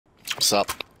What's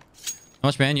up?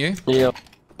 Nice man, you? Yeah.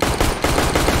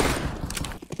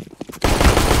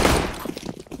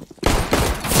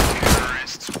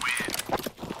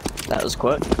 That was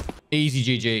quick. Easy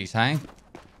GG's, hey?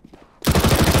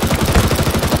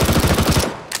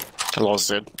 I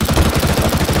lost it.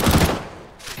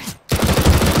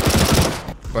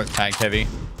 Both tagged heavy.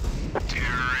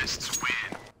 Terrorists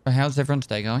win. So how's everyone's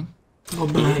day going?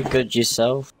 Yeah, good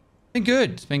yourself. Been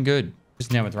good. It's been good.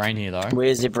 Just now with rain here though.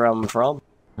 Where's everyone from?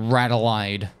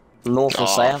 Radelaide. North or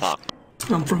south? Fuck.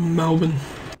 I'm from Melbourne.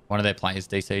 One of their players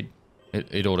DC'd.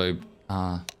 It auto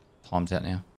times out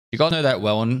now. You guys know that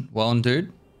Welland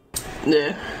dude?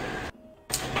 Yeah.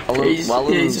 Welland's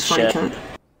He's a funny shit. cunt.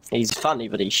 He's funny,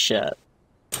 but he's shit.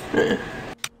 Yeah.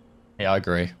 Yeah, I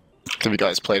agree. Have you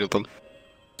guys played with them?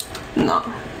 Nah,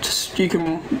 just you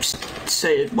can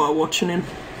see it by watching him.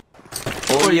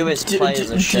 All Wait, US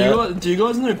players are shit. do you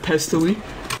guys know Pestily?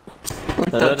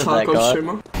 Like Heard that of that tarkow guy.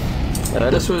 streamer?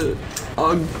 Heard That's of-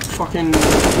 what fucking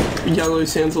Yellow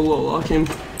sounds a lot like him.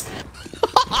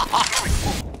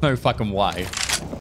 No fucking way.